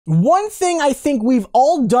One thing I think we've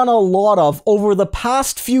all done a lot of over the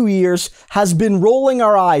past few years has been rolling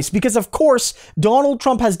our eyes because, of course, Donald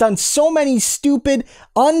Trump has done so many stupid,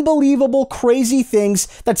 unbelievable, crazy things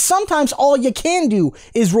that sometimes all you can do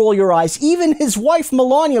is roll your eyes. Even his wife,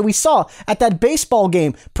 Melania, we saw at that baseball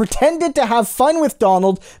game, pretended to have fun with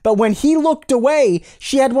Donald, but when he looked away,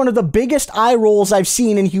 she had one of the biggest eye rolls I've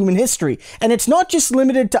seen in human history. And it's not just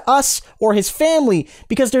limited to us or his family,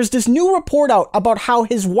 because there's this new report out about how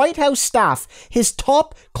his White House staff, his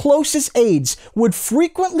top closest aides, would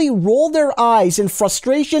frequently roll their eyes in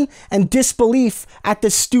frustration and disbelief at the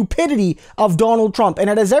stupidity of Donald Trump. And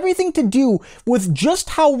it has everything to do with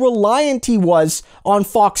just how reliant he was on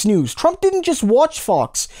Fox News. Trump didn't just watch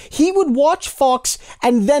Fox. He would watch Fox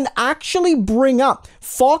and then actually bring up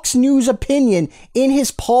Fox News opinion in his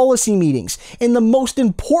policy meetings. In the most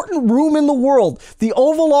important room in the world, the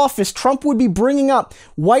Oval Office, Trump would be bringing up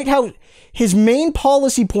White House, his main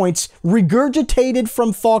policy points regurgitated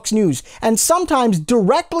from Fox News, and sometimes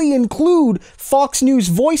directly include Fox News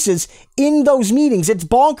voices in those meetings. It's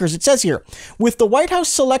bonkers. It says here, with the White House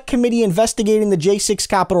Select Committee investigating the J6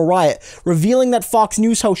 Capitol riot, revealing that Fox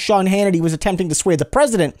News host Sean Hannity was attempting to sway the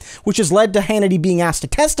president, which has led to Hannity being asked to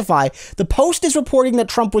testify, the Post is reporting that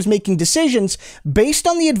Trump was making decisions based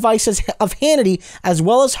on the advice of Hannity, as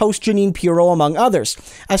well as host Jeanine Pirro, among others.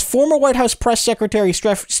 As former White House Press Secretary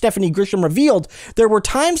Stephanie Grisham revealed, there were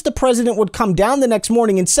times the president would come down the next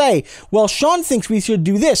morning and say, well, Sean thinks we should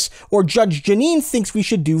do this, or Judge Jeanine thinks we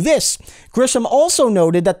should do this. Grisham also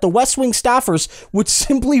noted that the West Wing staffers would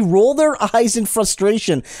simply roll their eyes in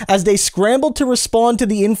frustration as they scrambled to respond to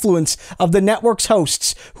the influence of the network's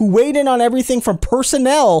hosts, who weighed in on everything from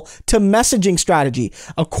personnel to messaging strategy.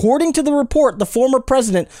 According to the report, the former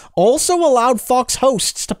president also allowed Fox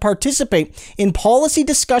hosts to participate in policy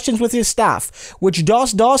discussions with his staff, which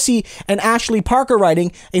Dos Dossi and Ashley Parker,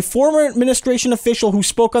 writing, a former administration official who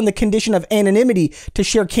spoke on the condition of anonymity to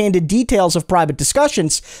share candid details of private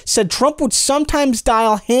discussions, said Trump would sometimes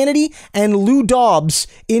dial Hannity and Lou Dobbs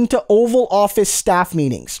into Oval Office staff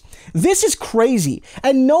meetings. This is crazy,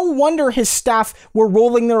 and no wonder his staff were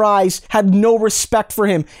rolling their eyes, had no respect for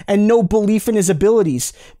him, and no belief in his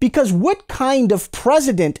abilities. Because what kind of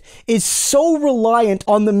president is so reliant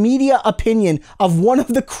on the media opinion of one of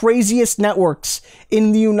the craziest networks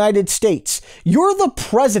in the United States? You're the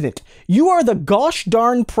president. You are the gosh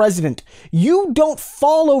darn president. You don't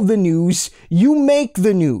follow the news. You make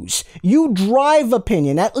the news. You drive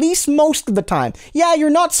opinion, at least most of the time. Yeah, you're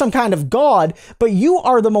not some kind of god, but you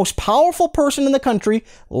are the most powerful person in the country,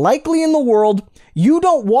 likely in the world. You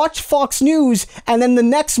don't watch Fox News and then the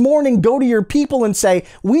next morning go to your people and say,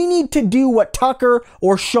 we need to do what Tucker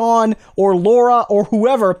or Sean or Laura or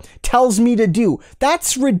whoever tells me to do.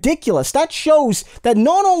 That's ridiculous. That shows that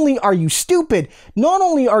not only are you stupid, not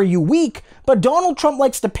only are you weak, but Donald Trump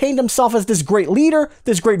likes to paint himself as this great leader,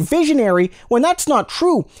 this great visionary, when that's not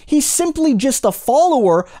true. He's simply just a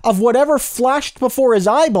follower of whatever flashed before his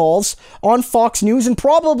eyeballs on Fox News and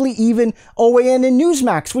probably even OAN and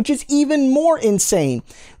Newsmax, which is even more insane.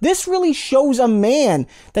 This really shows a man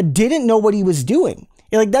that didn't know what he was doing.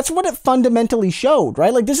 Like, that's what it fundamentally showed,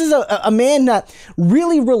 right? Like, this is a man that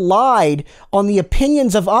really relied on the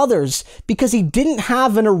opinions of others because he didn't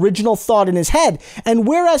have an original thought in his head. And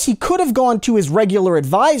whereas he could have gone to his regular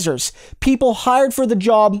advisors, people hired for the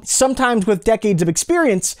job, sometimes with decades of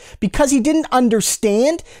experience, because he didn't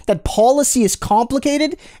understand that policy is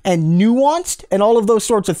complicated and nuanced and all of those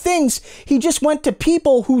sorts of things, he just went to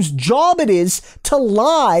people whose job it is to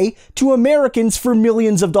lie to Americans for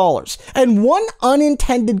millions of dollars. And one unintended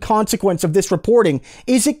consequence of this reporting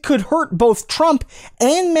is it could hurt both Trump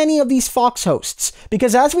and many of these Fox hosts,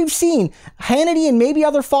 because as we've seen, Hannity and maybe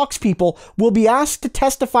other Fox people will be asked to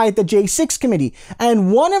testify at the J6 committee,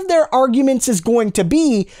 and one of their arguments is going to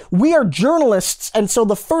be, we are journalists, and so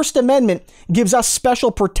the First Amendment gives us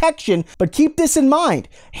special protection. But keep this in mind,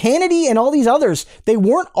 Hannity and all these others, they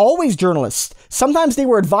weren't always journalists. Sometimes they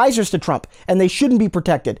were advisors to Trump, and they shouldn't be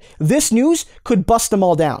protected. This news could bust them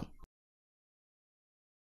all down.